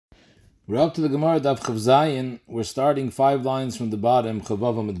We're up to the Gemara Daf Chav Zayin. We're starting 5 lines from the bottom,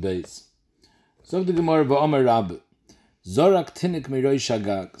 Chavav Amud Beis. So the Gemara Va'omer Rabbi, Zorak tinik miroi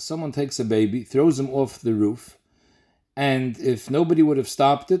shagag. Someone takes a baby, throws him off the roof, and if nobody would have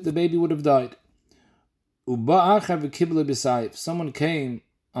stopped it, the baby would have died. Uba achar v'kibla b'sayif. Someone came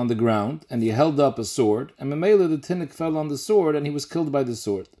on the ground, and he held up a sword, and Memela the tinik fell on the sword, and he was killed by the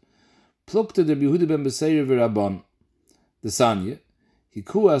sword. Plukta de Yehuda ben Beseir v'Rabban. The Sanya.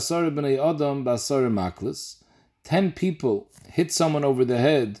 Hiku asar b'nei adam b'asar maklis. 10 people hit someone over the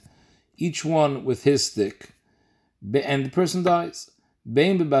head, each one with his stick, and the person dies.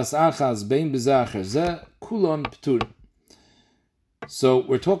 Bein b'bas achaz, bein b'zacher, zeh kulon p'tur. So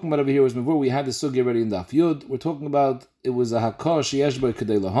we're talking about over here was before we had the sugi already in Daf Yud. We're talking about it was a hakah sheyesh bo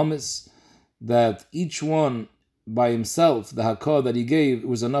kedei lahamis, that each one by himself, the hakah that he gave,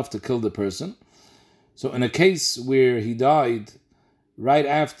 was enough to kill the person. So in a case where he died right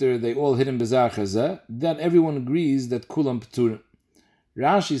after they all hit him b'zar chazeh, then everyone agrees that kulam p'tur.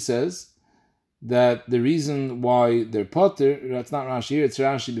 Rashi says that the reason why they're potter, that's not Rashi here, it's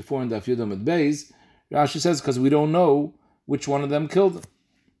Rashi before in Daf Yud Amud Beis. Rashi says because we don't know which one of them killed him.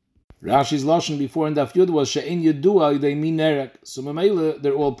 Rashi's lashon before in Daf Yud was she'ein yedua yidei min nerek. So memela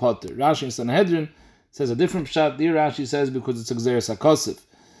they're all potter. Rashi in Sanhedrin says a different pshat. There Rashi says because it's a gzeres hakosif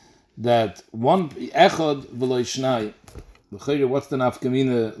that one echad v'lo shnai. What's the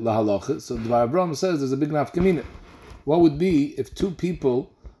nafkamina lahalacha? So Dvar Abraham says there's a big nafkamina. What would be if 2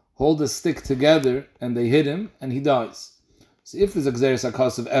 people hold a stick together and they hit him and he dies? So if there's a gzeres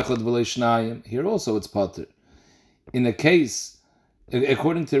hakosif echad v'lo shnayim, here also it's potter. In a case,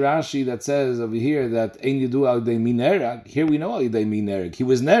 according to Rashi, that says over here that ein yidu al yidei min nereg, here we know al yidei min nereg. He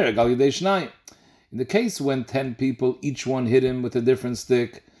was nereg al yidei shnayim. In the case when 10 people, each one hit him with a different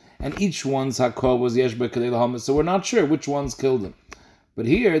stick, and each one's hakah was yesh bo kedei lahamis, so we're not sure which ones killed him. But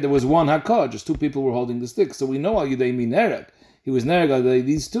here there was one hakah, just 2 people were holding the stick, so we know al yidei min nereg. He was nereg al yidei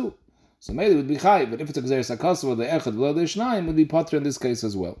these 2. So maybe it would be chayiv, but if it's a gzeres hakosov the echad v'lo yidei shnayim, it would be potter in this case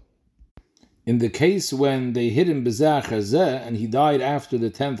as well. In the case when they hit him b'zeh chazeh and he died after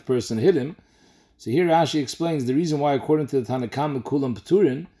the 10th person hit him, so here Rashi explains the reason why according to the Tanakama kulam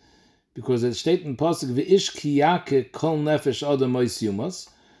p'turin, because it states in pasuk v'ish ki yake kol nefesh adam oisyumas.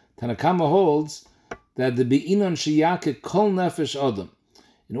 Tanakama holds that the be'inon sheyake kol nefesh adam.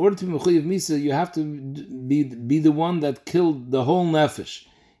 In order to be mechuyev misa, you have to be the one that killed the whole nefesh.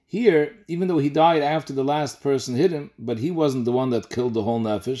 Here, even though he died after the last person hit him, but he wasn't the one that killed the whole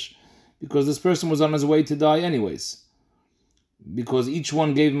nefesh, because this person was on his way to die anyways. Because each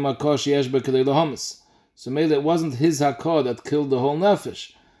one gave him a hakah sheyesh bo kedei lahamis. So maybe it wasn't his hakah that killed the whole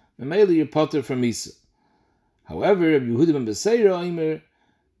nefesh. And maybe you're potter from Misa. However, Rabbi Yehuda ben Beseir Omer,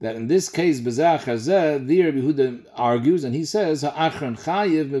 that in this case, b'zeh chazeh, the Rabbi Yehuda argues, and he says, ha'achron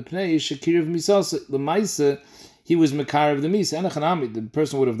chayiv mepnei shekiriv misasa. L'maisa, he was mekar of the Misa. Enochanami, the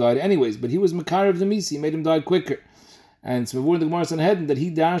person would have died anyways, but he was mekar of the Misa. He made him die quicker. And it's before the Gemara Sanhedrin that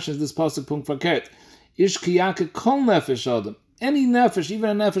he dashes this pasuk punkt fakert. Ish kiyake kol nefesh adam. Any nefesh, even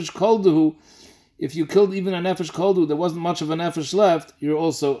a nefesh kolduhu, if you killed even a nefesh kolduhu, there wasn't much of a nefesh left, you're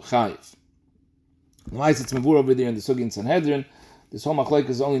also chayiv. Nice, it's mavur over there in the sugi in Sanhedrin. This whole machlok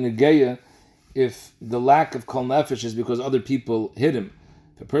is only negeya if the lack of kol nefesh is because other people hit him.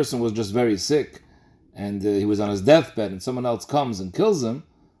 If a person was just very sick and he was on his deathbed and someone else comes and kills him,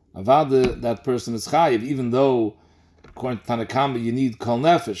 avada, that person is chayiv, even though according to Tanakama, you need kol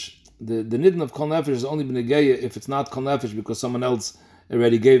nefesh. The nidin of kol nefesh is only b'negeya if it's not kol nefesh because someone else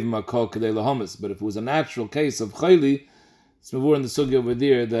already gave him a kol kedei lahamis. But if it was a natural case of chayli, it's mavur in the sugi over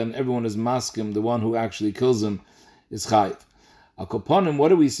there, then everyone is maskim, the one who actually kills him is chayiv. Al koponim, what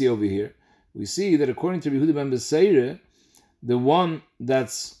do we see over here? We see that according to Yehuda ben Beseir, the one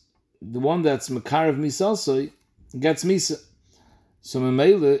that's mekarev misasoi gets misa. So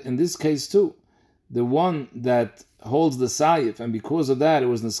memele in this case too, the one that holds the sayif, and because of that it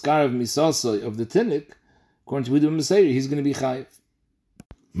was niskar of misasoi of the tinnik, according to Yehuda ben Beseir, he's going to be chayiv.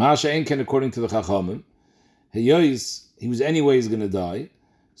 Masha Enken, according to the Chachamim, he was anyways going to die.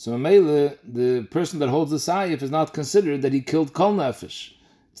 So Mamela, the person that holds the sayif is not considered that he killed kol nefesh.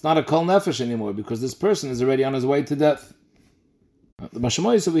 It's not a kol nefesh anymore because this person is already on his way to death. The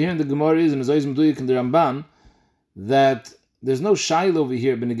Mashamoyis over here in the Gemara is in the Zoyz Meduyik and the Ramban that there's no shaila over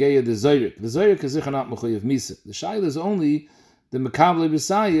here b'negeya the zoyrik. The zoyrik is sicher not mechuyev misa. The shaila is only the mekabel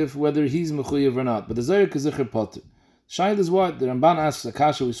b'sayif whether he's mechuyev or not. But the zoyrik is sicher potter. Shaila is what the Ramban asks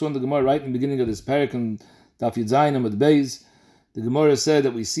Akasha. We saw in the Gemara right in the beginning of this parak and Daf Yud Zayin Amud Beis. The Gemara said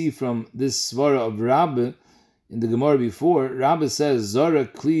that we see from this svara of Rabbi in the Gemara before. Rabbi says Zora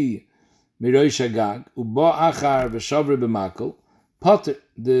kli miroi shagag uba achar v'shavre b'makel Potter,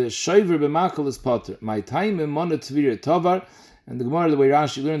 the Shoiver b'makal is Potter. My time in Mona Tvira Tovar, and the Gemara, the way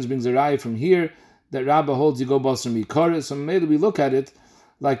Rashi learns, brings a raya from here that Rabbah holds you go basar mikara. So maybe we look at it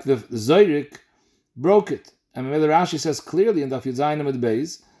like the Zoyrik broke it, and maybe Rashi says clearly in Daf Yud Zayin Amud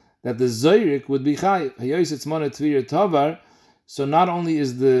Beis that the Zoyrik would be chayiv. Hayos it's Mona Tvira Tovar. So not only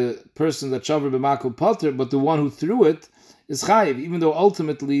is the person that Shover b'makal Potter, but the one who threw it is chayiv, even though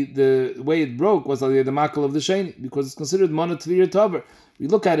ultimately the way it broke was like the makal of the sheni, because it's considered Mona Tvira Tovar. We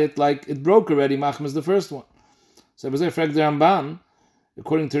look at it like it broke already, Machm is the first one. So I was there, Frag the Ramban,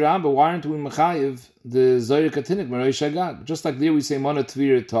 according to Rambam, why aren't we mechayiv the Zoyir Katinik, Meroi Shagag? Just like there we say Mona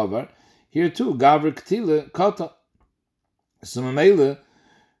Tvira Tovar, here too, Gavr Ktile Kata. So Mamela,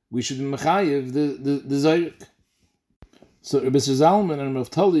 we should be mechayiv the Zoyir. So Rabbi Zalman and Rav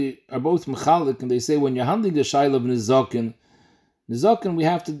Toli are both mechalik, and they say when you're handling the shaila of Nizakin, we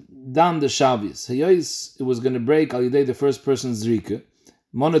have to dan the Shabbos. Hayos, it was going to break al yidei the first person's zrika,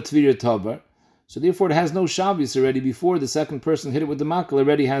 Mona Tvira Tovar. So therefore it has no Shabbos already. Before the second person hit it with the makal,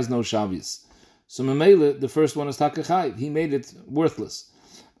 already has no Shabbos. So Mamela, the first one is takachayv. He made it worthless.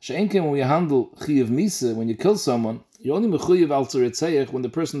 She'enken, when we handle chiyav misa, when you kill someone, you're only mechuyav al tzorei when the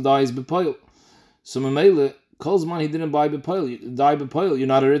person dies b'poil. So Mamela, Kolzman, he didn't die b'poil, you're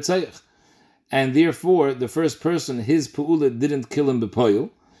not a Ritzeich. And therefore, the first person, his Pu'ula didn't kill him b'poil.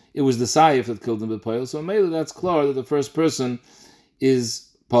 It was the Saif that killed him b'poil. So maybe that's clear that the first person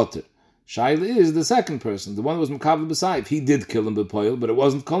is Potter. Shaila is the second person, the one that was Makabel b'Saif. He did kill him b'poil, but it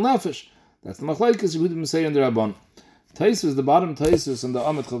wasn't Kol Nefesh. That's the Machlaikas Yehudim Mesei and the Rabban. Taisus, the bottom Taisus and the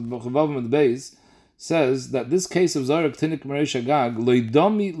Amet Chavav Med Beis, says that this case of Zorak Tinik Merei Shagag,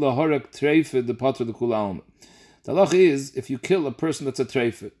 Loidomi Lahorak Treife, the Potter the Kula Alma. The halach is, if you kill a person that's a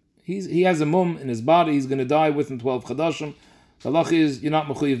treifet, he has a mum in his body, he's going to die within 12 chadashim. The halach is, you're not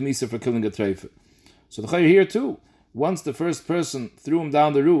mechuyev misa for killing a treifet. So the chayr here too, once the first person threw him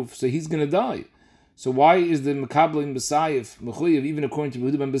down the roof, so he's going to die. So why is the mekablim b'sayif mechuyev, even according to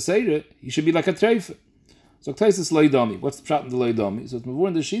Yehuda ben Beseira, he should be like a treifet? So Ktaisis loidami. What's the pshat in the loidami? So it's mavur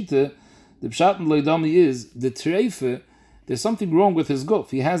in the shita, the pshat in the loidami is, the treifet, there's something wrong with his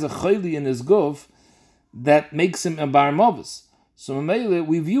guf. He has a chayli in his guf that makes him a bar movis. So Mamele,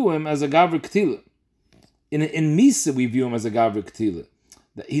 we view him as a gavr ktila. In Misa, we view him as a gavr ktila.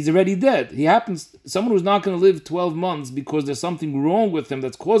 He's already dead. He happens, someone who's not going to live 12 months because there's something wrong with him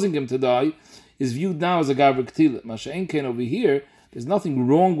that's causing him to die, is viewed now as a gavr ktila. Masha'enken over here, there's nothing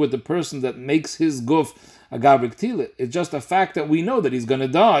wrong with the person that makes his guf a gavr ktila. It's just a fact that we know that he's going to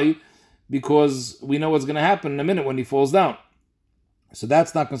die because we know what's going to happen in a minute when he falls down. So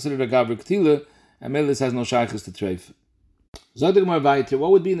that's not considered a gavr ktila, and Melis has no shaykhs to treif.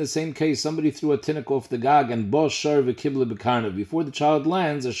 What would be in the same case? Somebody threw a tinnik off the gag and bosh shar v'kibla b'karnav. Before the child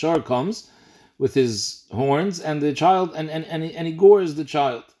lands, a shar comes with his horns, and the child and he gores the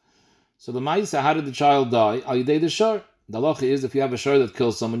child. So the ma'isa, how did the child die? Al yidei the shar. The halacha is, if you have a shar that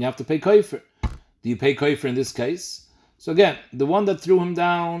kills someone, you have to pay kaifer. Do you pay kaifer in this case? So again, the one that threw him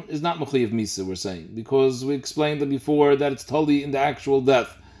down is not mechuyev misa, we're saying, because we explained that before that it's totally in the actual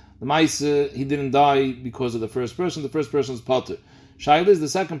death. The Maisa, he didn't die because of the first person. The first person is Potter. Shaila is the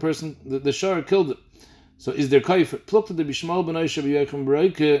second person, the Shar killed him. So is there Kaifer? Plukta de Bishmal B'nai Shabiyachim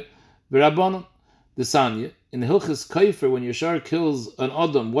Breike V'Rabbanon. The Sanya. In Hilchas Kaifer, when your Shar kills an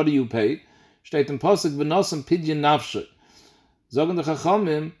Adam, what do you pay? Steht in Pasuk V'Nosam Pidyon Nafshe. Zogan the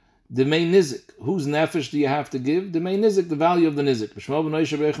Chachamim, the main nizik. Whose nefesh do you have to give? The main nizik, the value of the nizik. Bishmal B'nai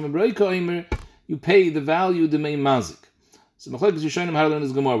Shabiyachim Breike Omer, you pay the value, the main mazik. So Machlekes Yishanim how to learn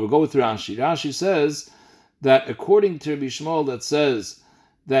this Gemara. We'll go with Rashi. Rashi says that according to Rabbi Shmuel, that says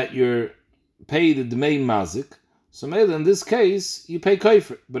that you're paid the Dmei Mazik. So maybe in this case you pay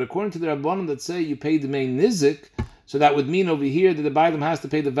Kaifer. But according to the Rabbanim that say you pay the Dmei Nizik, so that would mean over here that the Bailam has to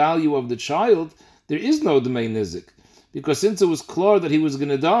pay the value of the child. There is no Dmei Nizik, because since it was clear that he was going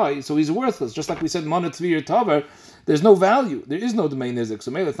to die, so he's worthless. Just like we said, Mana Tvir Tavar, there's no value. There is no Dmei Nizik. So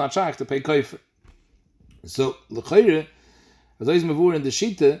maybe it's not shaykh to pay Kaifer. So l'chayre, as I mavur in the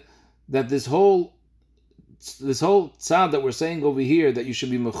shita, that this whole tzad that we're saying over here, that you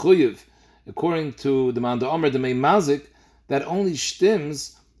should be mechuyev according to the Manda Omer, the Mei Mazik, that only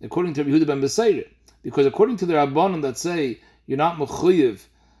stems according to Yehuda ben Beseira, because according to the Rabbanon that say you're not mechuyev,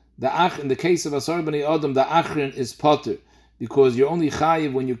 in the case of Asar b'nei Adam, the achrin is potter, because you're only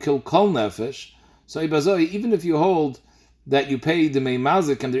chayiv when you kill kol nefesh. So even if you hold that you pay the Mei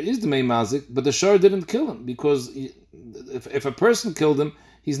Mazik, and there is the Mei Mazik, but the Shar didn't kill him, because if a person killed him,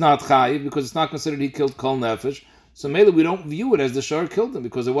 he's not chayiv, because it's not considered he killed kol nefesh. So maybe we don't view it as the Shar killed him,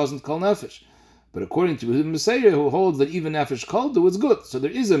 because it wasn't kol nefesh. But according to the Messiah, who holds that even nefesh kol do, it's good. So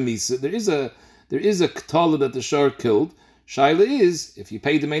there is a misa, there is a ketala that the Shar killed. Shaila is, if you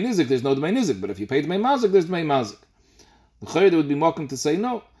pay the main nizik, there's no the main nizik, but if you pay the main mazik, there's the main mazik. The Chayda would be mocking to say,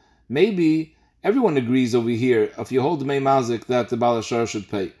 no, maybe everyone agrees over here, if you hold the main mazik, that the Baal Hashar should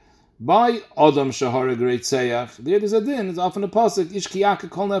pay. By Adam Shahara Great Seyach, there's a din, it's often a pasuk, Ish Kiyaka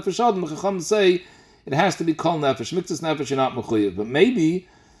Kol Nefesh Adam, the Chacham say, it has to be Kol Nefesh, Miktas Nefesh, you're not Mechuyev. But maybe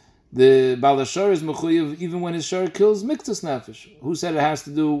the Baal Hashar is Mechuyev even when his Shar kills Miktas Nefesh. Who said it has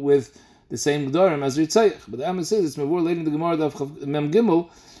to do with the same G'darim as Ritzayach? But the Amos says, it's Mevor later in the Gemara of Mem Gimel,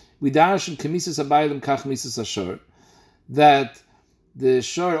 we dash in Kemisis Abaylim Kach Mises Hashar, that the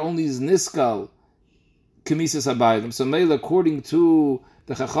Shar only is Niskal Kemisis Abaylim. So Mele, according to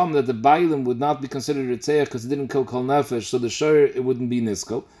the Chacham, that the Bailim would not be considered Ritzayach because it didn't kill Kol Nefesh, so the Shar, it wouldn't be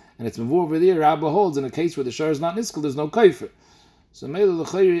Niskal. And it's Mevor over there, Rabba holds, in a case where the Shar is not Niskal, there's no Kaifer. So Mele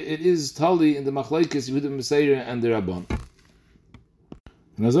L'chayr, it is Tali in the Machlaikis, Yehuda Meseir, and the Rabban.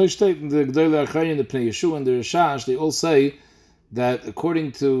 And as I state in the G'dayla Achayim, the Pnei Yeshua, and the Rishash, they all say that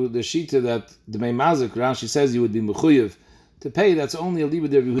according to the Shita that the Mei Mazik, Rashi says you would be Mechuyev to pay, that's only a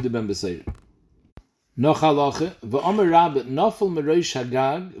Libud of Yehuda ben Beseir. Noch halacha, v'omer Rabbe, nafel meroish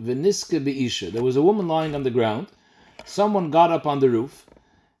hagag, v'niske be'isha. There was a woman lying on the ground. Someone got up on the roof,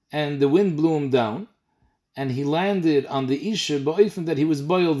 and the wind blew him down, and he landed on the Isha, ba'ofen that he was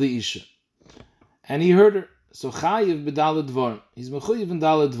boiled the Isha. And he heard her. So chayiv b'dalad dvarim. He's mechuyev in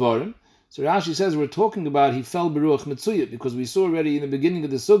dalad dvarim. So Rashi says we're talking about he fell beruach mitzuyah, because we saw already in the beginning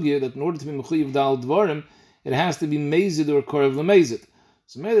of the sugya that in order to be mechuyev dalad dvarim, it has to be mezid or korev lemezid.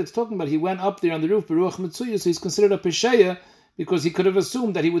 So maybe it's talking about he went up there on the roof beruach mitzuyah, so he's considered a pesheya because he could have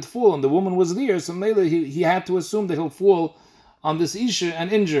assumed that he would fall, and the woman was there. So maybe he had to assume that he'll fall on this Isha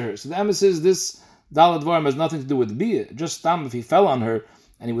and injure her. So the Amos says this dalad dvarim has nothing to do with biyah. Just if he fell on her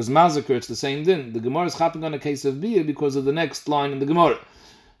and he was massacred, it's the same din. The Gemara is chapping on a case of biyah because of the next line in the Gemara.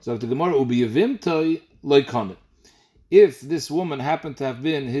 So the Gemara will be yevimtoi loikane. If this woman happened to have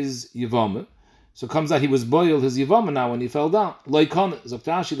been his yevama, so it comes out he was boiled his yevama now when he fell down. Loikane.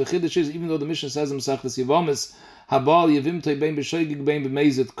 Zoktashi the chiddush is, even though the Mishnah says himself this yevamis habal yevimtoi bein b'shoigig bein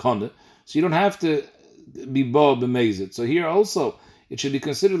b'mezit kane, so you don't have to be ba b'mezit. So here also it should be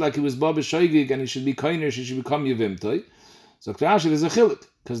considered like he was ba b'shoigig and he should be kainer, she should become yevimtoi. So Rashi there's a chiluk,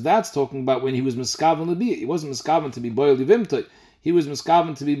 because that's talking about when he was miskaven lebiyah. He wasn't miskaven to be boiled yevimtoi. He was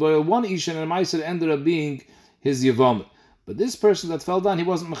miskaven to be boiled one isha, and a ma'aser ended up being his yevama. But this person that fell down, he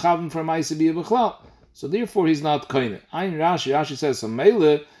wasn't mechaven for a ma'aser biyah b'chlal. So therefore he's not kainer. Ein Rashi says, so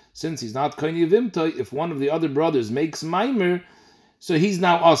mele, since he's not kainer yevimtoi, if one of the other brothers makes maimer, so he's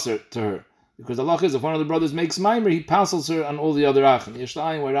now aser to her. Because the halach is, if one of the brothers makes maimer, he passes her on all the other achin.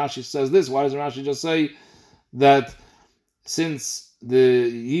 Yeshlaim, why Rashi says this, why doesn't Rashi just say that since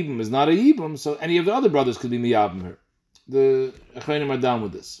the Yibum is not a Yibum, so any of the other brothers could be miyabim her? The Achronim are down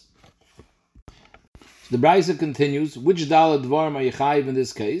with this. The Brisa continues, which dalad dvarim are Yechayiv in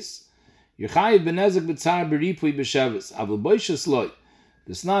this case? Yechayiv benezek b'tzar beripui b'sheves, aval boishes loy.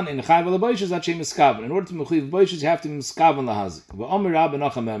 The snan in Yechayiv ala boishes at shem miskaven. In order to mechuyev boishes, you have to be miskaven lahazik. V'omer Rabbe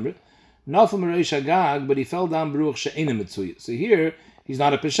Nacham Emre, nafel mereish hagag, but he fell down beruach she'enim mitzuyah. So here, he's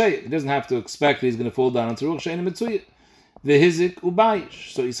not a pesheya. He doesn't have to expect that he's going to fall down on beruach she'enim mitzuyah. V'hizik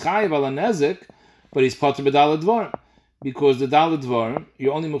ubayish. So he's chayiv ala nezek, but he's pater b'dalad dvarim. Because the dalad dvarim,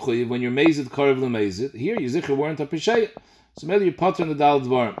 you're only mechuyev when you're mezid karev lemezid. Here, you zikr weren't a pesheya. So maybe you're pater on the dalad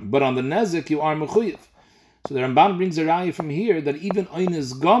dvarim. But on the nezek, you are mechuyev. So the Ramban brings a raya from here that even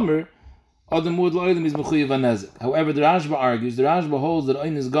oines gomer, adam mud lo'olim is mechuyev on nezek. However, the Rashba argues, the Rashba holds that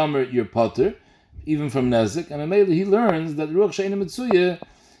oines gomer, you're pater, even from nezek. And maybe he learns that ruach she'enim mitzuyah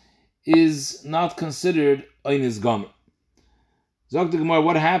is not considered oines gomer. Zog the Gemara,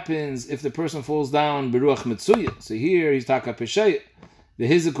 what happens if the person falls down beruach mitzuyah? So here he's taka pesheya, the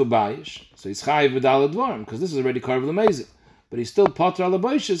hiziku bayish. So he's chayiv v'dalad dvarim because this is already karv l'meizik, but he's still patra ala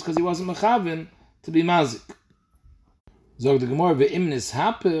boishes because he wasn't mechavin to be mazik. Zog the Gemara, ve'imnis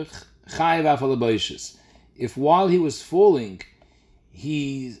hapich chayiv af ala boishes. If while he was falling,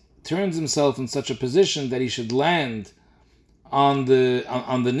 he turns himself in such a position that he should land on the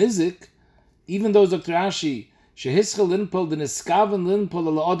nizik, even though Dr. Rashi he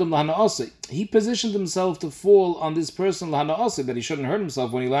positioned himself to fall on this person that he shouldn't hurt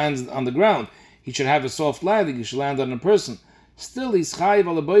himself when he lands on the ground. He should have a soft landing. He should land on a person. Still, he's chayiv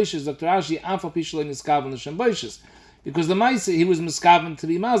ala boishes, Dr. Rashi, afa pishloi niskaven l'shem boishes. Because the Maisa, he was miskaven to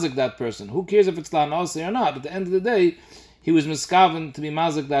be mazik that person. Who cares if it's la'anose or not? At the end of the day, he was miskaven to be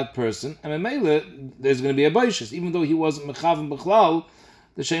mazik that person. And in Mele, there's going to be a boishes, even though he wasn't mechaven b'chlal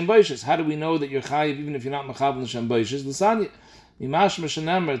the shem boishes. How do we know that you're chayiv even if you're not mechaven the shem boishes? L'sanya, mimash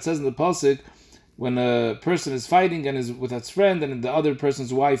m'shenemer, it says in the pasuk, when a person is fighting and is with its friend, and the other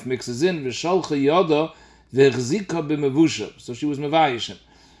person's wife mixes in, v'sholcha yodo V'chzika b'mevushav. So she was mevayishim.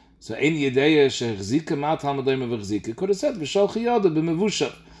 So ein yedeya shechzika ma talmudoyim v'chzika. Could have said v'shol chiyoda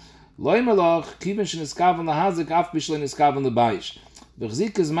b'mevushav. Loi malach kivin sheniskavan lahazik af b'shlei niskavan lebayish.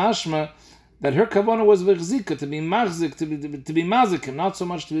 V'chzika is mashma that her kavanah was v'chzika, to be machzik, to be mazikim, not so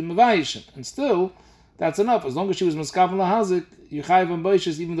much to be mevayishim. And still, that's enough. As long as she was miskavan lahazik, you chayiv on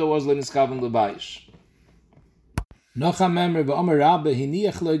boishes, even though it was niskavan lebayish. Someone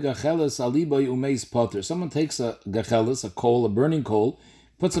takes a gachelis, a coal, a burning coal,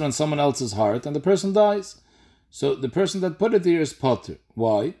 puts it on someone else's heart, and the person dies. So the person that put it there is potter.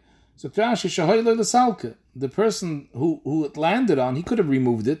 Why? So the person who it landed on, he could have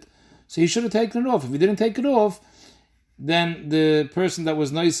removed it, so he should have taken it off. If he didn't take it off, then the person that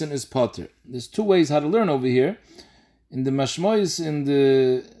was nice is potter. There's two ways how to learn over here. In the Mashmois, in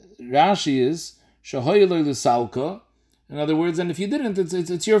the Rashi is shahoyeloi l'salka. In other words, and if you didn't,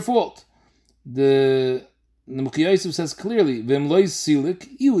 it's your fault. The Mukhi Yosef says clearly, "V'im loy silik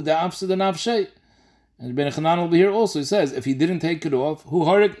iu da'afsa nafshay." And Ben Chanan over here also says, if he didn't take it off, who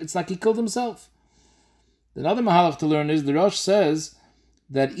harig? It's like he killed himself. Another mahalach to learn is the Rosh says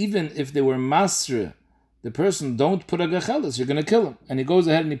that even if they were masra, the person don't put a gachelis, you're going to kill him, and he goes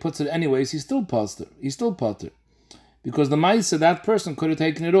ahead and he puts it anyways. He's still potter. Because the Maisa, that person could have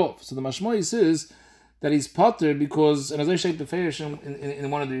taken it off. So the Mashmois is that he's potter because, and as I shake the Feish in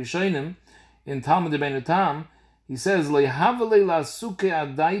one of the Yishayim, in Talmud Debeinu Tam, he says, Lehavale la suke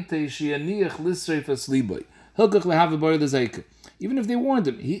adaite shianiach lisreif asliboy. Hilkach lehave bar lezeke. Even if they warned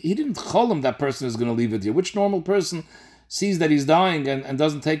him, he didn't call him that person is going to leave it here. Which normal person sees that he's dying and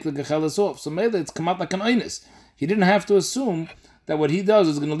doesn't take the gechelis off? So maybe it's come out like an einis. He didn't have to assume that what he does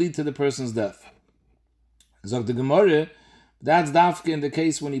is going to lead to the person's death. Zog the Gemara, that's dafke in the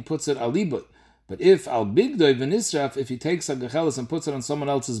case when he puts it aliboy. But if al bigdoy v'nisraf, if he takes a gechelis and puts it on someone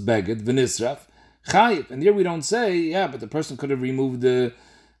else's beged, v'nisraf, chayiv. And here we don't say, yeah, but the person could have removed the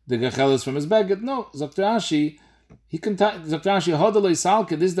gechelis from his beged. No, Zok Rashi, he can Zok Rashi hodalei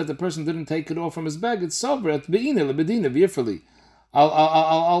salke. This that the person didn't take it off from his beged. Sobret beina lebedina v'yirfali.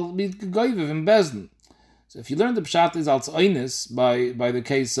 I'll be goyviv in bezdin. So if you learn the pshat is als einis by the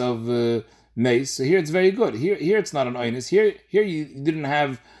case of mace, so here it's very good. Here it's not an einis. Here you didn't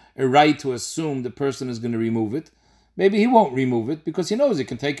have a right to assume the person is going to remove it. Maybe he won't remove it because he knows it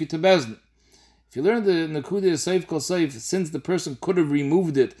can take you to bezdin. If you learn the Nakuda Seif Kol Seif, since the person could have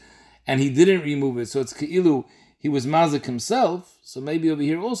removed it and he didn't remove it, so it's Ke'ilu, he was Mazik himself, so maybe over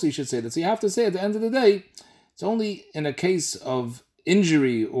here also you should say that. So you have to say at the end of the day, it's only in a case of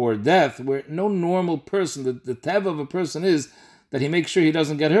injury or death where no normal person, the teva of a person is that he makes sure he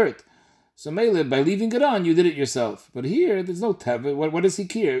doesn't get hurt. So Mele, by leaving it on, you did it yourself. But here, there's no teva. What does he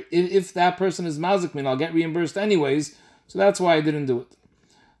care? If that person is Mazik, I'll get reimbursed anyways, so that's why I didn't do it.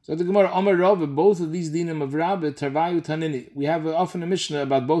 So the Gemara, Amar Rav, both of these dinim of Rabbi, Tarvayu Tanini. We have often a Mishnah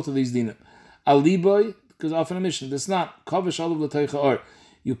about both of these dinim. Aliboy, because often a Mishnah. That's not. Kavish olav l'teicha or.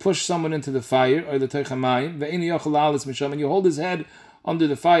 You push someone into the fire, or the teicha mayim, ve'eni yochel alis misham, and you hold his head under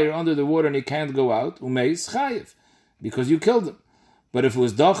the fire, under the water, and he can't go out. Umeis chayiv, because you killed him. But if it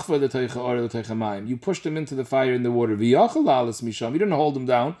was dachva the teicha or the teicha mayim, you pushed him into the fire in the water. V'yochel alis misham. You didn't hold him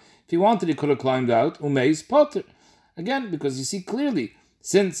down. If he wanted, he could have climbed out. Umeis potter. Again, because you see clearly,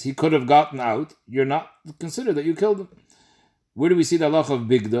 since he could have gotten out, you're not considered that you killed him. Where do we see the halach of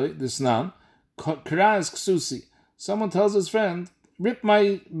bigdoy? The snan. Kras ksusi. Someone tells his friend, rip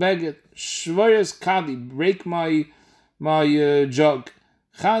my baguette, shvoyes kadi, break my jug.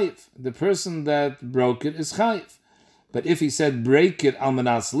 Chayiv. The person that broke it is chayiv. But if he said break it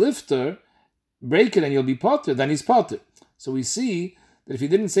almanas lifter, break it and you'll be potter, then he's potter. So we see that if he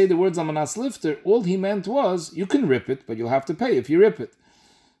didn't say the words almanas lifter, all he meant was you can rip it, but you'll have to pay if you rip it.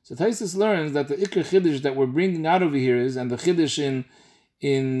 So Taisus learns that the ikr chiddush that we're bringing out over here is, and the chiddush in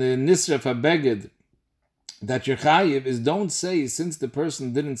Nisref HaBeged, that your chayiv is don't say, since the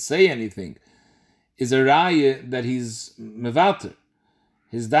person didn't say anything, is a raya that he's mevater.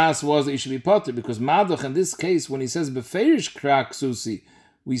 His das was that he should be potter, because Madoch in this case, when he says beferish krak susi,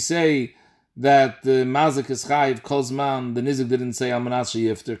 we say that the mazik is chayiv kolzman, the nizik didn't say almanas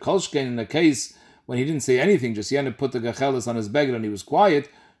sheyifter. Kolshkein in a case when he didn't say anything, just he had to put the gachelis on his beged and he was quiet,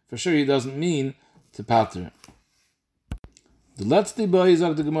 for sure he doesn't mean to pater. The letzte boy is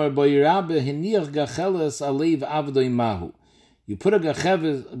of the Gemara, boy rabbe hiniach gachelis alev avdoi mahu. You put a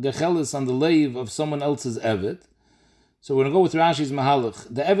gachelis on the leiv of someone else's evet. So we're going to go with Rashi's mahalach.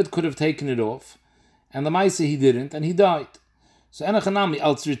 The evet could have taken it off, and the maisa he didn't, and he died. So enachanami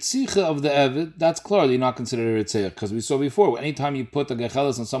al tzritzicha of the evet, that's clearly not considered a ritzeh, because we saw before, anytime you put a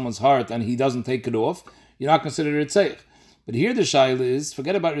gachelis on someone's heart and he doesn't take it off, you're not considered a ritzeh. But here the shaila is,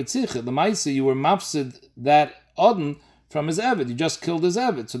 forget about Ritzicha. The Maisa, you were mafsid that Odin from his Eved. You just killed his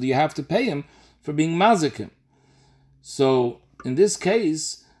Eved. So do you have to pay him for being mazik him? So in this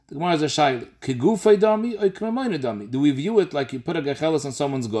case, the Gemara has a shaila. Kegufay dami or k'mamayna dami? Do we view it like you put a gechelis on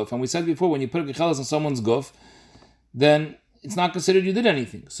someone's guf? And we said before, when you put a gechelis on someone's guf, then it's not considered you did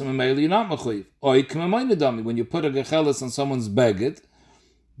anything. So you're not mechuyev. Or k'mamayna dami? When you put a gechelis on someone's beged,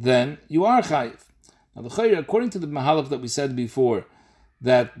 then you are chayiv. Now, the chayr, according to the mahalach that we said before,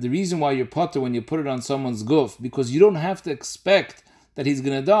 that the reason why you're potter when you put it on someone's guf, because you don't have to expect that he's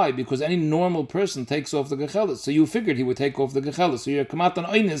going to die, because any normal person takes off the gechelis. So you figured he would take off the gechelis. So you're kamat on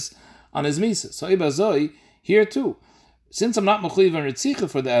oynis on his misa. So ibazoi, here too. Since I'm not mechuyev and ritzicha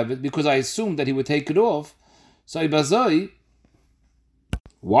for the Eved, because I assumed that he would take it off, so ibazoi,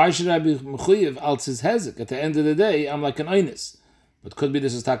 why should I be mechuyev als his hezek? At the end of the day, I'm like an oynis. But could be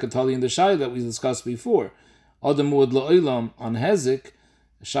this is takatali in the shayla that we discussed before. Adam muad la'olam on hezek,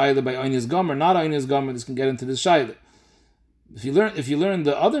 shayla by oynis gomer, not oynis gomer. This can get into the shayla. If you learn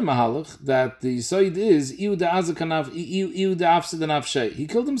the other mahalach, that the yisoid is he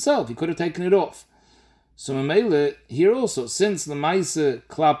killed himself. He could have taken it off. So Mamela here also, since the Maisa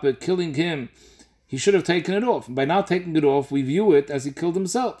klappe killing him, he should have taken it off. By not taking it off, we view it as he killed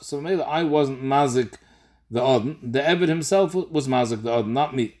himself. So Mamela, I wasn't mazik the Odin. The Eved himself was mazik the Odin,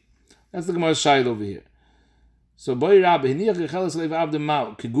 not me. That's the Gemara's shayla over here. So boy Rabbi, hiniach gecheles leiv avdem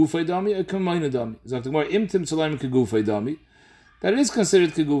mao kegufay dami or kemayna dami. Zakt the Gemara imtim tzalaim kegufay dami. That is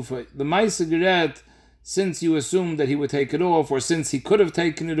considered kegufay. The Maisa Geret, since you assumed that he would take it off, or since he could have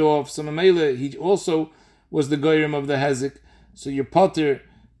taken it off, so Mamela, he also was the goyim of the hezek, so you're potter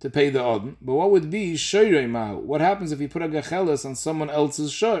to pay the odin. But what would be shoyrei mahu? What happens if you put a gecheles on someone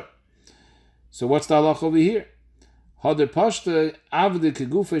else's shor? So what's the halach over here? Hader pashta avde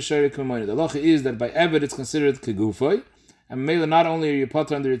kegufay shoyrei kemayna. The halach is that by Eved it's considered kegufay, and Mamela, not only are you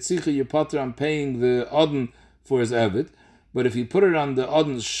potter under Ritzicha, you're potter on paying the odin for his Eved. But if you put it on the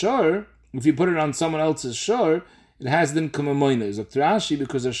Odin's shor, if you put it on someone else's shor, it has then kamamoina. It's like Rashi,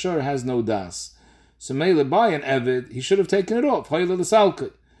 because a shor has no das. So Mele by an Eved, he should have taken it off. Hoyle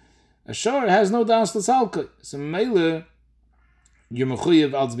l'salkei. A shor has no das l'salkei. So Mele, you're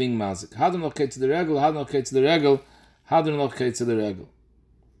mechuyev als being mazik. Hadar noch to the regel, hadar noch to the regel, hadar noch to the regel.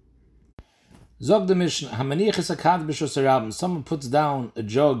 Zog the Mishnah, hamaniach is a kad b'shus harabim. Someone puts down a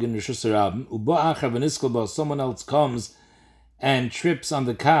jug in rishus harabim. Ubo achar v'niskel, someone else comes and trips on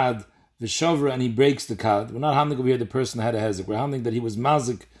the kad, v'shovra, and he breaks the kad. We're not handling over here the person had a hezek. We're handling that he was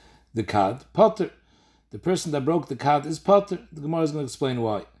mazik the kad. Potter. The person that broke the kad is potter. The Gemara is going to explain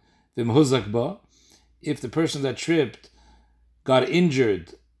why. V'mhuzak ba, if the person that tripped got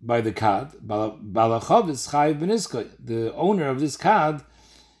injured by the kad, balachav is chayiv b'niskay. The owner of this kad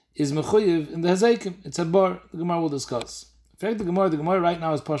is mechuyev in the hezekim. It's a bar. The Gemara will discuss. In fact, the Gemara right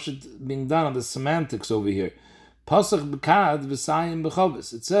now is pashut being done on the semantics over here. Pasach b'kad v'sayim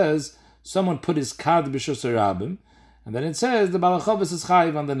b'chavis. It says someone put his kad b'shus harabim, and then it says the balachavis is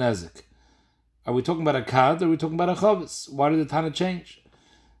chayiv on the nezik. Are we talking about a kad or are we talking about a chavis? Why did the Tana change?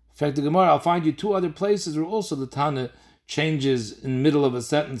 In fact, the Gemara, I'll find you two other places where also the Tana changes in the middle of a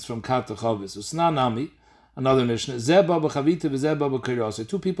sentence from kad to chavis. Usna nami, another Mishnah. Zeba b'chavita v'zeba b'kirasa.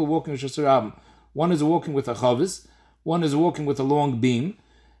 Two people walking with shus harabim. One is walking with a chavis. One is walking with a long beam.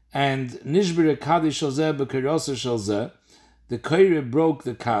 And nishbere kadi shel zeh b'kirasa shel zeh, the koire broke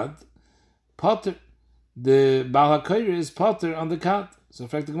the kad, potter. The Baal HaKoire is potter on the kad. So in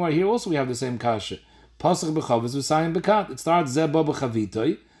fact, the Gemara here also we have the same kasha. Pasach b'chavos v'sayim b'kad. It starts zeh ba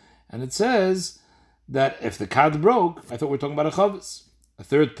b'chavitoi, and it says that if the kad broke, I thought we were talking about a chavos. A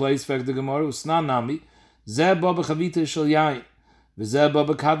third place, in fact, the Gemara usna nami zeh ba b'chavitoi shel yain v'zeh ba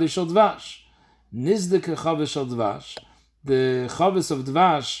b'kadi shel dvash nizdik chavos shel dvash. The chavis of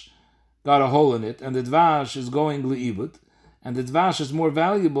dvash got a hole in it, and the dvash is going li'ibut, and the dvash is more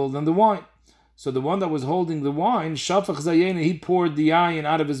valuable than the wine. So the one that was holding the wine, shafach zayena, he poured the yayin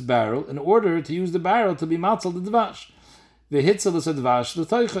out of his barrel in order to use the barrel to be matzal the dvash. The hitzalas dvash the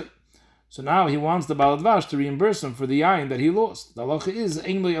toichay. So now he wants the Baal Dvash to reimburse him for the yayin that he lost. The halacha is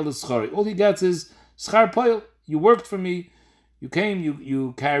ein lo yel schari. All he gets is schar poil. You worked for me. You came,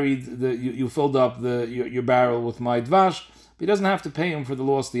 you carried you filled up your barrel with my dvash, but he doesn't have to pay him for the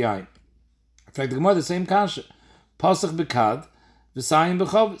lost yain. In fact, the Gemara the same kasha. Pasach b'kad, v'sayim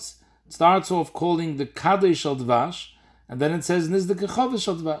b'chavis. It starts off calling the kadei shel dvash, and then it says nizdik chavis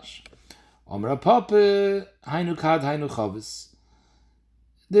shel dvash. Omra pape hainu kad hainu chavis.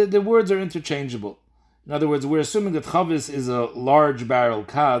 The words are interchangeable. In other words, we're assuming that chavis is a large barrel,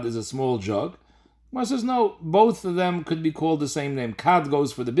 kad is a small jug. Gemara says no, both of them could be called the same name. Kad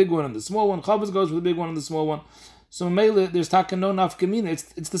goes for the big one and the small one. Chavis goes for the big one and the small one. So Mele, there's taka no nafkamina.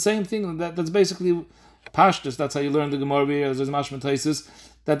 It's the same thing. That's basically pashtus. That's how you learn the Gemara here. There's mashmataisis.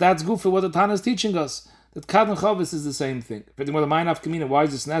 That's good for what the Tana is teaching us. That kad and chavis is the same thing. For the Gemara, my nafkamina. Why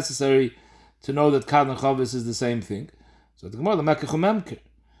is this necessary to know that kad and chavis is the same thing? So the Gemara, the mekachumemker,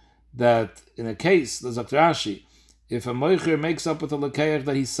 that in a case, the Dr. Rashi, if a moicher makes up with a lekeich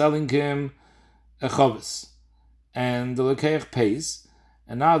that he's selling him a chavis, and the lekeich pays,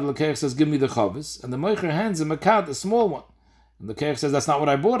 and now the lekeich says, give me the chavis, and the moicher hands him a kad, a small one. And the lekeich says, that's not what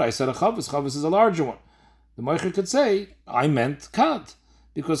I bought. I said a chavis. Chavis is a larger one. The moicher could say, I meant kad.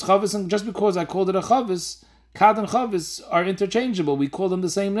 Because chavis, and just because I called it a chavis, kad and chavis are interchangeable. We call them the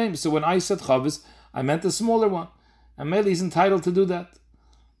same name. So when I said chavis, I meant the smaller one. And Meli is entitled to do that.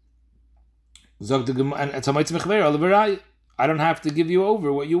 I don't have to give you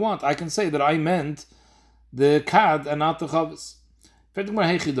over what you want. I can say that I meant the kad and not the chavis.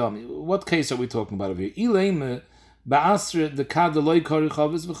 What case are we talking about over here?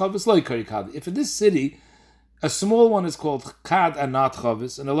 If in this city a small one is called kad and not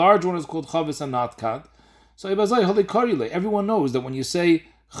chavis, and a large one is called chavis and not kad, so everyone knows that when you say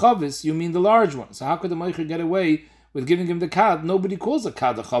chavis, you mean the large one. So how could the moicher get away with giving him the kad? Nobody calls a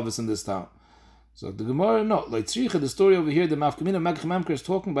kad a chavis in this town. So the Gemara, no, like the story over here, the Mafkamina Mekhamemker is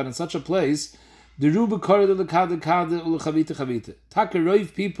talking about in such a place, the Ruba Korida the Kad Ulechavita Chavita.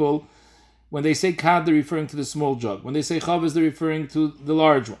 Takaroiv people, when they say kad, they're referring to the small jug. When they say chavis, they're referring to the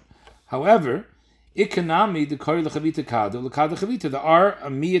large one. However, Ikanami the Korida Chavita Kad Ulechavita Chavita. There are a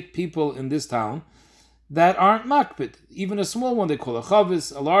miyat people in this town that aren't makpid. Even a small one they call a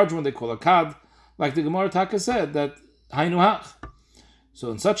chavis, a large one they call a kad. Like the Gemara Taka said, that hainu hach. So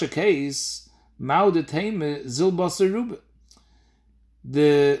in such a case, Mao de Teime Zilbasaruba.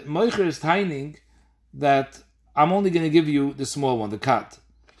 The moicher is tining that I'm only going to give you the small one, the kat.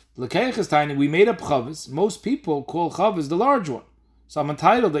 The lekeich is tining, we made up chavis. Most people call chavis the large one. So I'm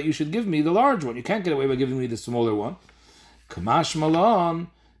entitled that you should give me the large one. You can't get away by giving me the smaller one. Kamash malon,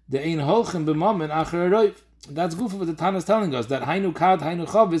 the ein holchem b'mamen acher aroiv. That's good for what the Tana is telling us, that hainu kad, hainu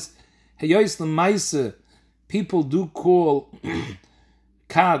chavis, heyois l'maise, people do call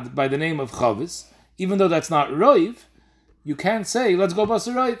kad by the name of chavis, even though that's not roiv. You can't say, let's go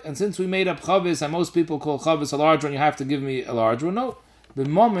basar roiv. And since we made up chavis, and most people call chavis a large one, you have to give me a large one. No, the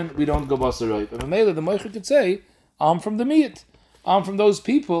moment we don't go basar roiv. And Mamela, the moicher could say, I'm from the miyat. I'm from those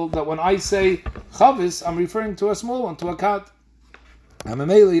people that when I say chavis, I'm referring to a small one, to a kad. And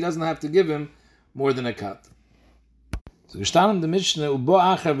Mamela, he doesn't have to give him more than a kad. So we stand in the Mishnah, ubo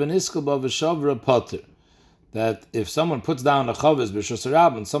acher v'niskel ba v'shavra potter, that if someone puts down a chavis b'shus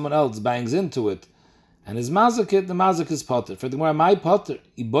harab and someone else bangs into it and is mazakit, the mazik is potter. For the Gemara, my potter,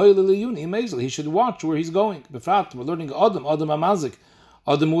 he should watch where he's going. Befrat, we're learning Adam amazik,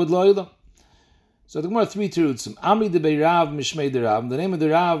 Adam would lo'ilam. So the Gemara, 3 terutzim. Amri de beirav mishmei de rav. The name of the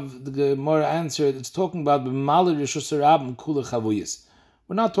rav, the Gemara answered, it's talking about b'maler rishus harab and kula chavuyas.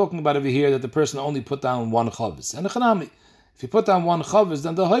 We're not talking about over here that the person only put down one chavis. And a chanami, if you put down one chavis,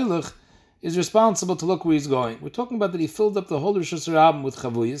 then the hoylech is responsible to look where he's going. We're talking about that he filled up the whole Rishus Harabim with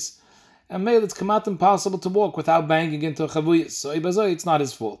chavuyas, and made it's kamat impossible to walk without banging into a chavuyas. So ibazoi, it's not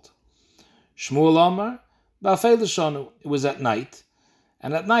his fault. Shmuel Omar, ba'afei l'shonu, it was at night,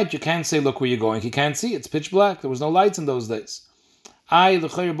 and at night you can't say look where you're going. He can't see. It's pitch black. There was no lights in those days.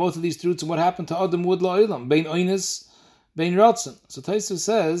 Both of these truths, and what happened to Adam Wood La'ilam, bein oinis, bein rotzen. So Taisu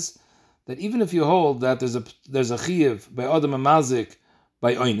says that even if you hold that there's a chiyuv by Adam and Mazik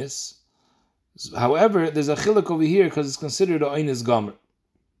by oinis, however, there's a chiluk over here because it's considered a oinis gomer.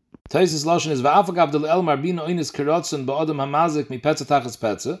 Taisus lashon is va'afagav del elmar bina oinis kiratzon ba'adam hamazik mi petza tachas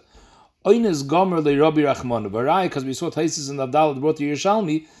petza oinis gomer le Rabbi Rachmanu. Varai, because we saw Taisus in the Abdallah brought to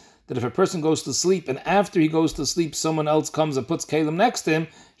Yerushalmi that if a person goes to sleep and after he goes to sleep someone else comes and puts kalim next to him,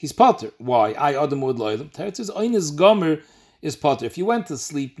 he's potter. Why? I adam would lo'ilam. Teretz says oinis gomer is potter. If you went to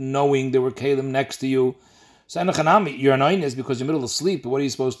sleep knowing there were kalim next to you, so enochanami, you're an oinis because you're in the middle of sleep. But what are you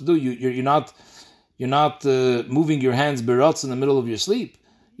supposed to do? You're not moving your hands berotz in the middle of your sleep.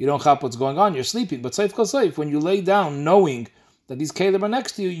 You don't chap what's going on. You're sleeping. But safe kol safe, when you lay down knowing that these kalim are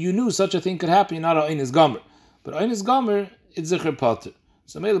next to you, you knew such a thing could happen. You're not an oinis gomer. But oinis gomer, it's zicher potter.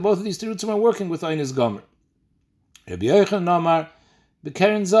 So maybe both of these terutzim are working with oinis gomer. Rabbi Yochanan Namar,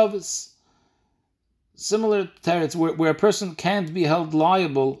 b'keren zavis. Similar teretz where a person can't be held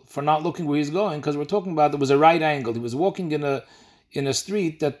liable for not looking where he's going, because we're talking about there was a right angle. He was walking in a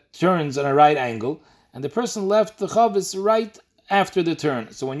street that turns at a right angle, and the person left the chavis right after the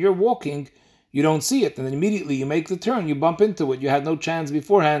turn. So when you're walking, you don't see it, and then immediately you make the turn, you bump into it. You had no chance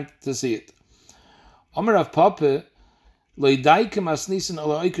beforehand to see it. Amar Rav Papa,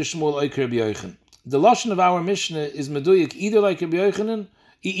 the lashon of our Mishnah is meduyik either like Rabbi Yochanan,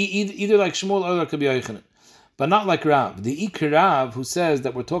 either like Shmuel or like Rabbi Yochanan, but not like Rav. The Iker Rav, who says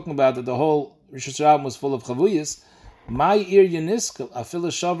that we're talking about that the whole Rosh Hashanah was full of chavuyas, my ear yeniskel afil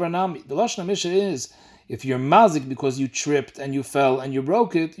shavar nami. The lashon of Mishnah is if you're mazik because you tripped and you fell and you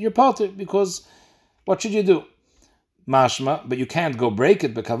broke it, you're potter because what should you do? Mashma, but you can't go break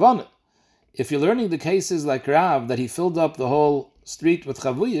it b'kavanah. If you're learning the cases like Rav, that he filled up the whole street with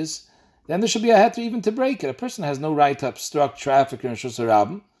chavuyas, then there should be a heter even to break it. A person has no right to obstruct traffic in Shus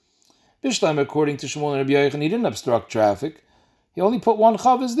Harabim. Bishlam, according to Shmuel and Rabbi Yochanan, he didn't obstruct traffic. He only put one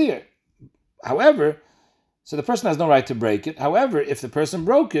chavuz there. However, so the person has no right to break it. However, if the person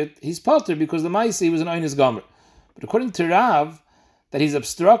broke it, he's potter because the Maisi was an Einis Gomer. But according to Rav, that he's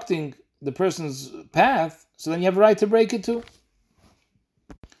obstructing the person's path, so then you have a right to break it too.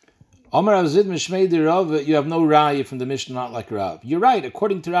 Amar Avzid Mishmei de Rav, you have no raya from the Mishnah, not like Rav. You're right.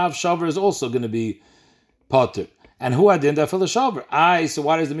 According to Rav, Shavar is also going to be potter. And who adin dafil Shavar? So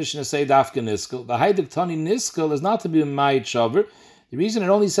why does the Mishnah say dafka niskel? The Haidik Tani niskel is not to be a mayit Shavar. The reason it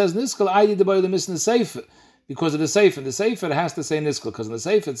only says niskel, I did the boy the Mishnah Sefer, because of the Sefer. The Sefer has to say niskel, because in the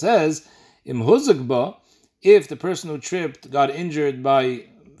Sefer it says, im huzakba, if the person who tripped got injured by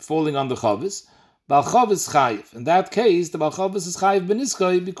falling on the chavis, Bal Chavis Chayiv. In that case, the Bal Chavis is Chayiv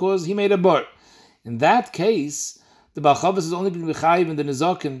b'Niskoi because he made a bar. In that case, the Bal Chavis is only being Chayiv in the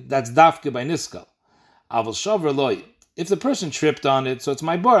Nizakim that's Dafke by Niskal. Aval Shavar Loy. If the person tripped on it, so it's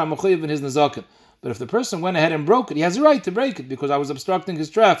my bar, I'm Chayiv in his Nizakim. But if the person went ahead and broke it, he has a right to break it because I was obstructing his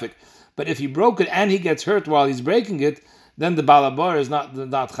traffic. But if he broke it and he gets hurt while he's breaking it, then the Balabar is not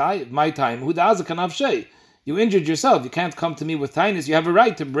Chayiv. My time. Who does a Kanav Shei? You injured yourself. You can't come to me with tinus. You have a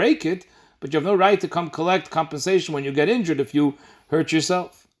right to break it, but you have no right to come collect compensation when you get injured if you hurt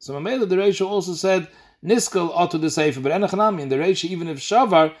yourself. So Mamela the Reisha also said, Niskel ought to the Sefer, but Enochanami, in the Reisha, even if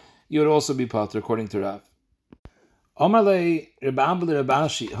Shavar, you would also be potter, according to Rav. Omarle Reb Ambel Reb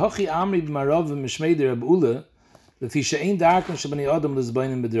Ashi, Hochi Amri b'Marav v'Mishmei de Reb Ula, L'fi she'ein darken shebani Adam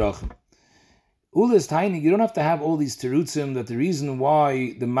l'zbainim b'drachim. Ula is tiny. You don't have to have all these terutzim that the reason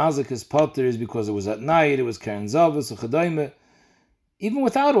why the mazik is potter is because it was at night, it was Karen Zavas, or Chadaimah. Even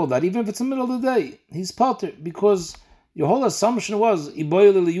without all that, even if it's the middle of the day, he's potter because your whole assumption was you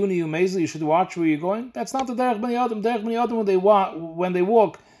should watch where you're going. That's not the derech b'nei adam. Derech b'nei adam when they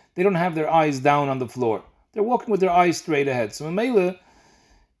walk, they don't have their eyes down on the floor. They're walking with their eyes straight ahead. So Mamela,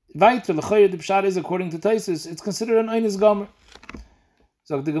 weiter l'chayr the pshat is according to Taisus, it's considered an einis gomer.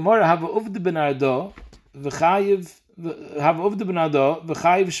 So the Gemara have uvd benardo v'chayiv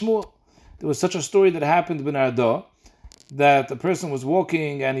Shmuel. There was such a story that happened benardo, that a person was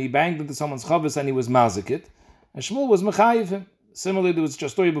walking and he banged into someone's chavis and he was mazikit, and Shmuel was mechayiv him. Similarly, there was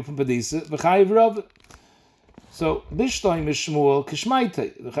just a story about Padisa, mechayiv Rav. So bishtoim is Shmuel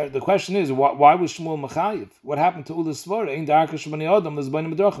kishmaite. The question is, why was Shmuel mechayiv? What happened to Ula Svara? Ein darka shebani adam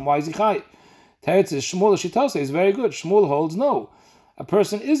l'zbainim b'drachim. Why is he chayiv? Teretz is Shmuel Shitose is very good. Shmuel holds no. A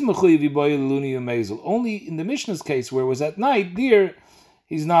person is mechayiv yiboy l'luni umezel. Only in the Mishnah's case where it was at night, dear,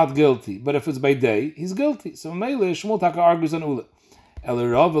 he's not guilty. But if it's by day, he's guilty. So Mele Shmuel Taka argues on Ula. El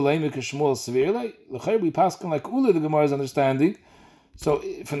Rav Leimek Shmuel severely. L'chayr we pass like Ula, the Gemara's understanding. So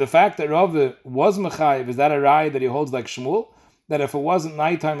from the fact that Rav was mechayiv, is that a raya that he holds like Shmuel? That if it wasn't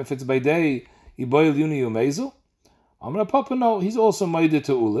nighttime, if it's by day, he boiled yuni umezel? Amra Papa, no, he's also made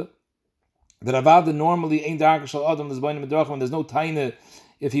to Ula. That Avada normally ain't dark shal adam l'zbainim b'drachim, and there's no taina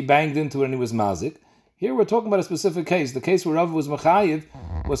if he banged into it and he was mazik. Here we're talking about a specific case. The case where Rav was mechayiv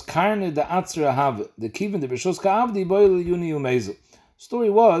was karne de atzra have the kivin de b'shus ka'avdi boil yuni umezel. Story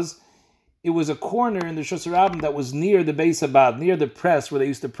was, it was a corner in the Shus Harabim that was near the Beis Abad, near the press where they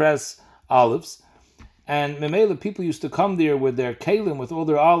used to press olives, and memela people used to come there with their kalim, with all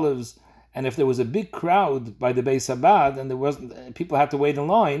their olives, and if there was a big crowd by the Beis Abad and there wasn't, people had to wait in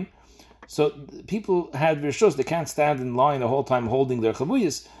line. So people had rishus, they can't stand in line the whole time holding their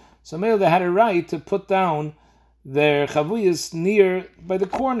chavuyas. So maybe they had a right to put down their chavuyas near by the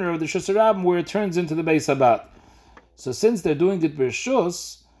corner of the Shus Harabim where it turns into the Beis Abad. So since they're doing it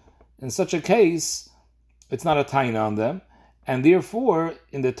rishus, in such a case, it's not a taina on them, and therefore,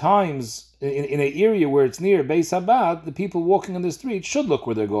 in the times in an area where it's near Beis Abad, the people walking on the street should look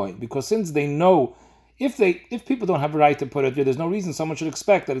where they're going, because since they know. If people don't have a right to put it there, there's no reason someone should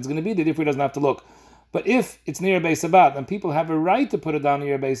expect that it's going to be there, therefore he doesn't have to look. But if it's near Beis Abad and people have a right to put it down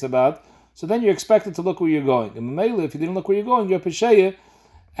near Beis Abad, so then you're expected to look where you're going. And Mamela, if you didn't look where you're going, you're Pesheya,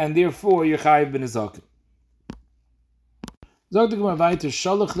 and therefore you're Chayiv ben Izakim.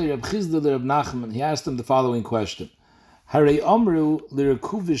 He asked him the following question. So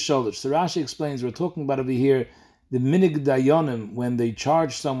Rashi explains, we're talking about over here the minig dayanim, when they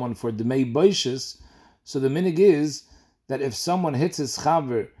charge someone for demei boishes, so the minig is that if someone hits his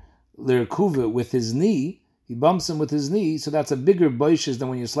chaver l'rekuva with his knee, he bumps him with his knee, so that's a bigger boishes than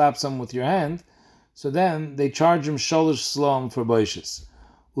when you slap someone with your hand. So then they charge him sholosh slom for boishes.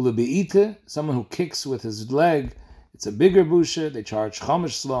 Ule be'ite, someone who kicks with his leg, it's a bigger busha, they charge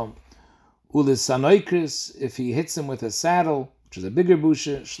chomish slom. Ule sanoikris, if he hits him with a saddle, which is a bigger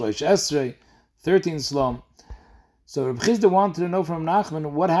busha, shloish esrei, 13 slom. So Reb Chizda wanted to know from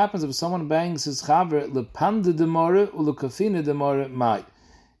Nachman, what happens if someone bangs his chaver lepanda demore ule kafina demore mai?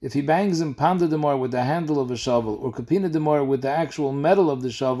 If he bangs him panda demore with the handle of a shovel, or kapina demore with the actual metal of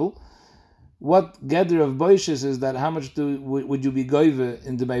the shovel, what gather of boishes is that? How much would you be goive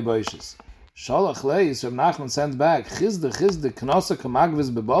in the may boishes? Shalach leis, Reb Nachman sends back, Chizda, knosa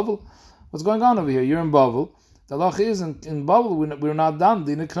kamagvis bebavel. What's going on over here? You're in Bavel. The halach is in Bavel, we're not done,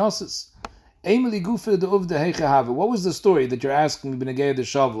 the knosses. What was the story that you're asking me, the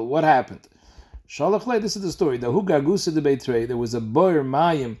shovel? What happened? Shalach leis, this is the story. The hugagusa de beitrei, there was a boir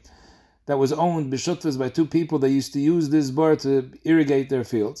mayim that was owned b'shutvas by two people that used to use this boir to irrigate their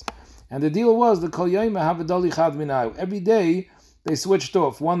fields. And the deal was the kol yoyma havadali chad minayu. Every day they switched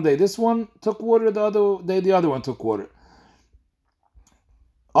off. One day this one took water, the other day the other one took water.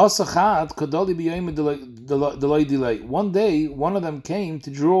 Asachad kadali b'yoyma delay delay. One day one of them came to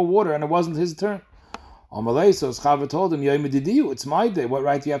draw water and it wasn't his turn. Amalei, so Chava told him, yoyma didiyu, it's my day. What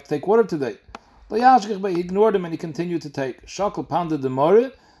right do you have to take water today? He ignored him and he continued to take. Shakal panda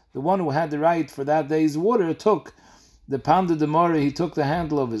demore, the one who had the right for that day's water, took the panda demore, he took the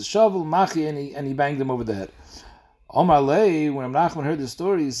handle of his shovel, machi, and he banged him over the head. Omar Lei, when Nachman heard the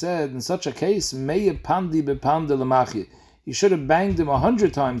story, he said, in such a case, meye pandi bepanda lemachi. He should have banged him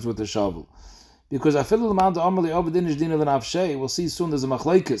 100 times with the shovel. Because afilu l'manda Omar Lei obadinish dina l'nafshei, we'll see soon there's a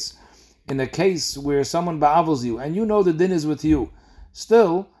machlekes. In a case where someone ba'avels you, and you know the din is with you,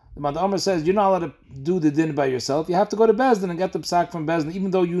 still, the Manda Omer says, you're not allowed to do the din by yourself. You have to go to Bezdin and get the psak from Bezdin, even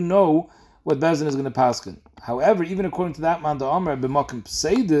though you know what Bezdin is going to paskin. However, even according to that Manda Omer, b'makim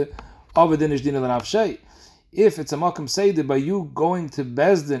pseide, avadin ish dina l'nafshei. If it's a makim pseide, by you going to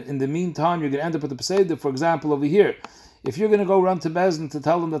Bezdin, in the meantime, you're going to end up with the pseide. For example, over here, if you're going to go run to Bezdin to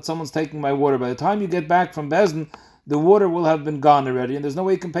tell them that someone's taking my water, by the time you get back from Bezdin, the water will have been gone already, and there's no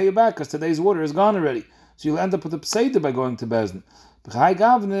way you can pay you back, because today's water is gone already. So you'll end up with a pseide by going to Bezdin.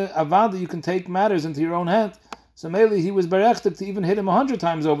 Avada, you can take matters into your own hand. So mainly he was berechtig to even hit him 100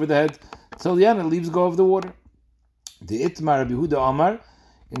 times over the head till the end it leaves go of the water. The Itmar Rabbi Yehuda Amar,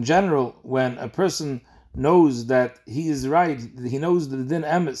 in general, when a person knows that he is right, he knows the din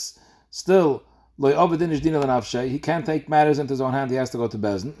emes, still loy avadin ish din l'nafshei, he can't take matters into his own hand, he has to go to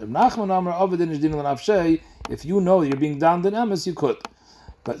Bezdin. If Nachman Amar avadin ish din l'nafshei, if you know you're being done din emes, you could.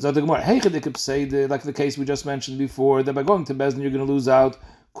 But Zot the Gemara, heichadikib say, like the case we just mentioned before, that by going to Bezdin you're going to lose out.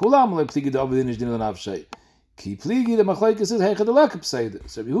 Kulam le pligi da avadin ish din l'nafshei. Ki pligi the machlekes is heichadilekib say.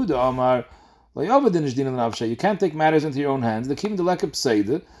 So Yehuda Amar lo avadin ish din l'nafshei. You can't take matters into your own hands. The kim the lekib say.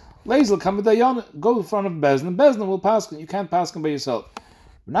 Leisel come dayan, go in front of Bezdin. Bezdin will pass. You can't pass by yourself.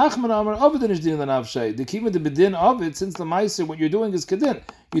 Nachman Amar avadin ish din l'nafshei. The kim the bedin of it, since the meiser, what you're doing is kedin.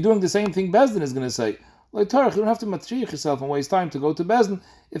 You're doing the same thing Bezdin is going to say. Like Tarek, you don't have to matriach yourself and waste time to go to Bezdin.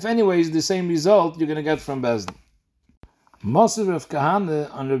 If anyways, the same result you're going to get from Bezdin. Moser of Kahane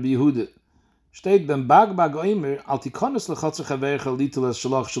on Rabbi Yehuda. Steht ben bagbag oimer al tikonis lechatzer chavercha litelas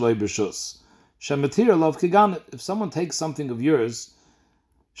shalach shaloi b'shus. Shematir alav kegane. If someone takes something of yours,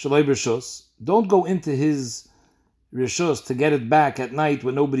 shaloi b'shus, don't go into his rishus to get it back at night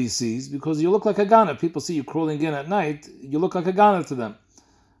when nobody sees, because you look like a gana. People see you crawling in at night, you look like a gana to them.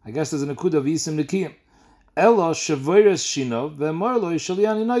 I guess there's an akud of yisim nekiyim. Elo shavoyres shinov ve'morloi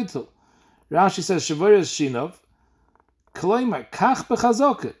shaliani noitel. Rashi says shavoyres shinov. Kloimer kach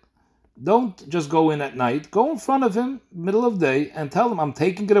bechazoket. Don't just go in at night. Go in front of him, middle of day, and tell him, I'm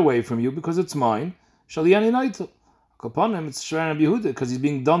taking it away from you because it's mine. Shaliani noitel. Upon him, it's Shrein Rabbi Yehuda because he's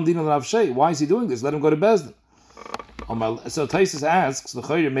being done din al Avshei. Why is he doing this? Let him go to Bezdin. So Taisus asks,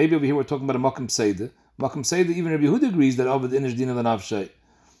 maybe over here we're talking about a makom pseide. Makom pseide, even Rabbi Yehuda agrees that Ovid inish din al Avshei.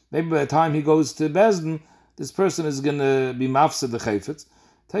 Maybe by the time he goes to Bezdin, this person is going to be mafsed the chayfetz.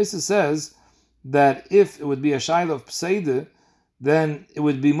 Taisa says that if it would be a shayla of pseide, then it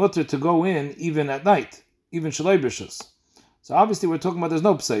would be mutter to go in even at night, even shalei b'shus. So obviously we're talking about there's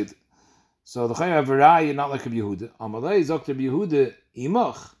no pseide. So the chayav v'rai, not like Rabbi Yehuda. Amalei zok Rabbi Yehuda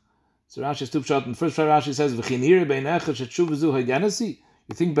imach. So Rashi stup shot, and first Rashi says v'chinir bein echad shetshuv zu haganasi.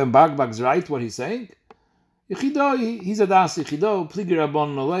 You think Ben Bagbag's right what he's saying? Yechido, he's a das Yechido, pligi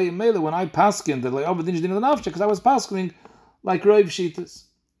rabon nolei, mele, when I paskin, that like, obadin din l'nafshe, because I was paskining like Roiv Shitas.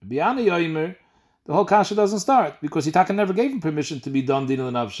 Biana Yoimer, the whole kasha doesn't start, because Hitaka never gave him permission to be done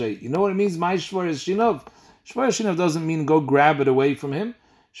dinul nafshay. You know what it means? My shvor shinov. Shvor shinov doesn't mean go grab it away from him.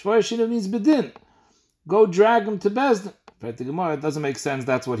 Shvor shinov means bedin. Go drag him to Bezdin. Right, the Gemara, it doesn't make sense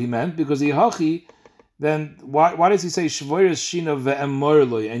that's what he meant, because Yehachi, then why does he say shvor shinov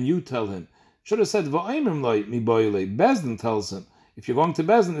ve'emorloi, and you tell him? Should have said va'imrim loi mi boilei. Bezdin tells him. If you're going to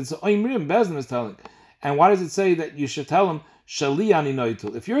Bezdin, it's oimrim. Bezdin is telling. And why does it say that you should tell him shali ani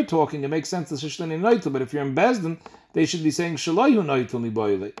noitel? If you're talking, it makes sense to shali ani noitel. But if you're in Bezdin, they should be saying shaloyu noitel mi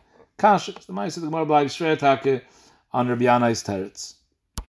boilei. Kasha. The Ma'aseh the Gemara bleibt schwer Tage on Rabbi Yanai's teretz.